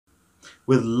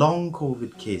With long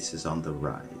COVID cases on the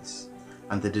rise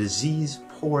and the disease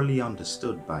poorly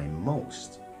understood by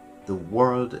most, the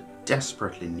world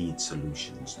desperately needs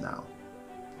solutions now.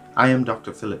 I am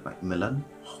Dr. Philip McMillan,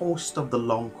 host of the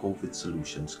Long COVID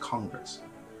Solutions Congress,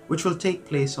 which will take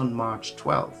place on March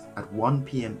 12th at 1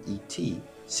 p.m. ET,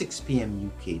 6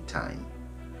 p.m. UK time,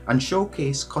 and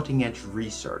showcase cutting-edge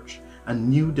research and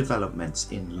new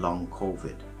developments in long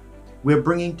COVID. We're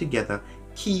bringing together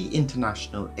key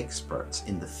international experts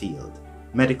in the field,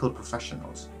 medical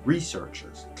professionals,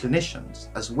 researchers, clinicians,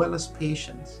 as well as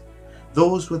patients,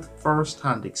 those with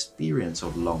first-hand experience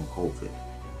of long COVID,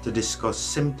 to discuss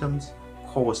symptoms,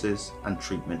 causes, and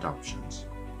treatment options.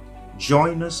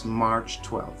 Join us March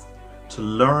 12th to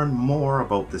learn more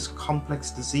about this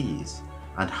complex disease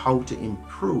and how to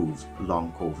improve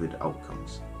long COVID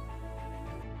outcomes.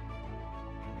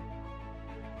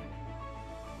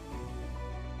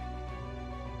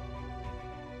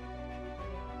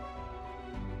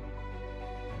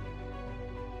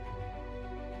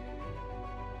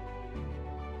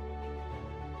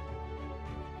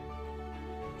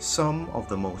 Some of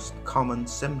the most common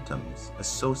symptoms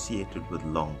associated with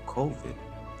long COVID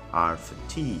are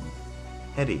fatigue,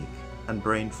 headache, and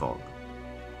brain fog.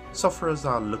 Sufferers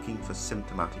are looking for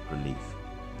symptomatic relief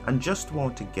and just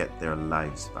want to get their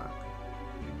lives back.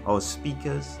 Our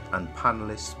speakers and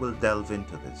panelists will delve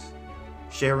into this,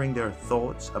 sharing their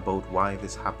thoughts about why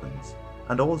this happens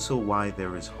and also why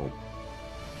there is hope.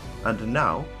 And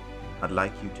now, I'd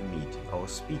like you to meet our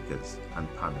speakers and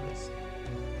panelists.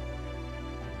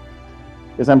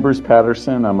 Yes, I'm Bruce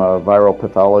Patterson. I'm a viral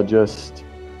pathologist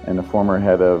and a former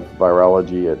head of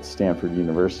virology at Stanford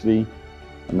University.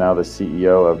 I'm now the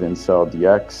CEO of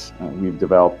IncellDX. We've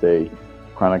developed a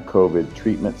chronic COVID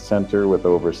treatment center with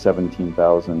over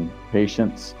 17,000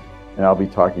 patients, and I'll be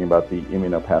talking about the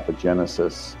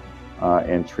immunopathogenesis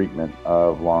and treatment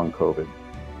of long COVID.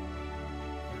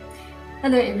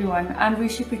 Hello everyone, I'm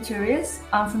Pretorius.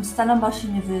 I'm from Stellenbosch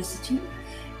University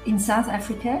in South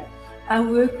Africa. I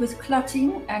work with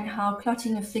clotting and how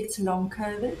clotting affects long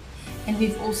COVID, and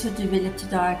we've also developed a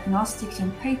diagnostic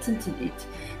and patented it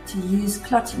to use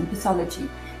clotting pathology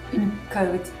in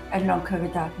COVID and long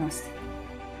COVID diagnostic.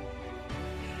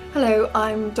 Hello,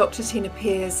 I'm Dr. Tina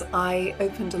Peers. I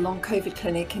opened a long COVID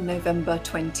clinic in November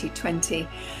 2020,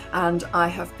 and I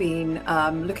have been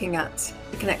looking at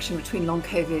the connection between long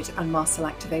COVID and mast cell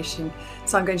activation.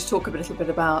 So I'm going to talk a little bit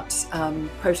about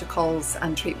protocols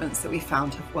and treatments that we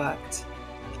found have worked.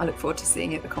 I look forward to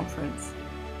seeing you at the conference.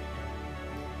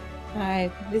 Hi,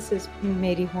 this is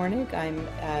Mady Hornig. I'm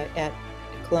at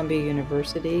Columbia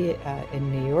University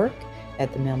in New York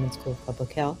at the Mailman School of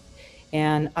Public Health.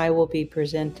 And I will be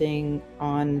presenting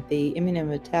on the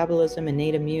immunometabolism,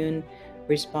 innate immune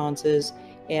responses,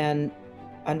 and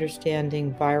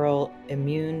understanding viral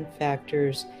immune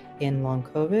factors in long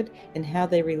COVID and how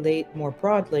they relate more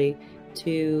broadly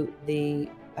to the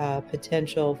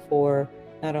potential for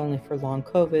not only for long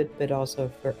COVID, but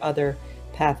also for other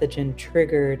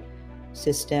pathogen-triggered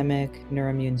systemic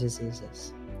neuroimmune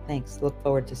diseases. Thanks. Look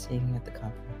forward to seeing you at the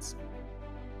conference.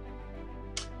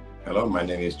 Hello, my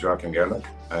name is Joachim Gerlach.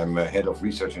 I'm head of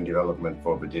research and development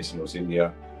for Medicinals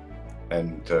India,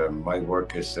 and my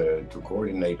work is to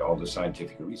coordinate all the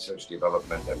scientific research,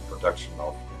 development, and production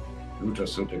of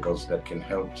nutraceuticals that can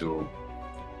help to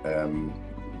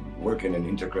work in an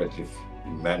integrative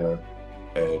manner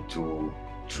to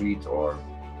treat or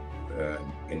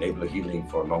enable healing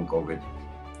for long COVID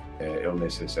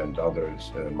illnesses and other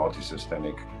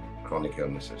multisystemic chronic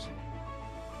illnesses.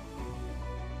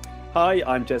 Hi,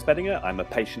 I'm Gez Medinger. I'm a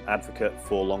patient advocate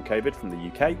for long COVID from the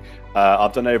UK.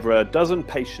 I've done over a dozen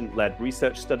patient-led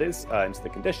research studies into the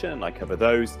condition. I cover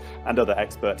those and other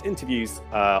expert interviews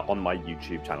on my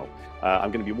YouTube channel.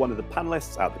 I'm going to be one of the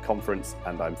panelists at the conference,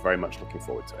 and I'm very much looking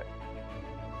forward to it.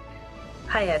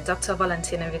 Hi, Dr.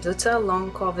 Valentina Viduto, Long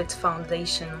COVID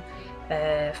Foundation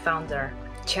founder,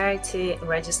 charity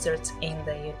registered in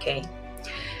the UK.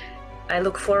 I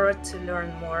look forward to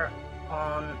learn more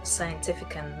on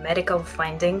scientific and medical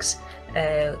findings,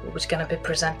 which are going to be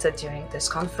presented during this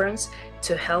conference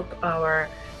to help our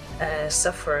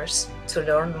sufferers to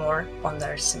learn more on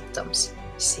their symptoms.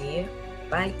 See you.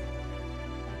 Bye.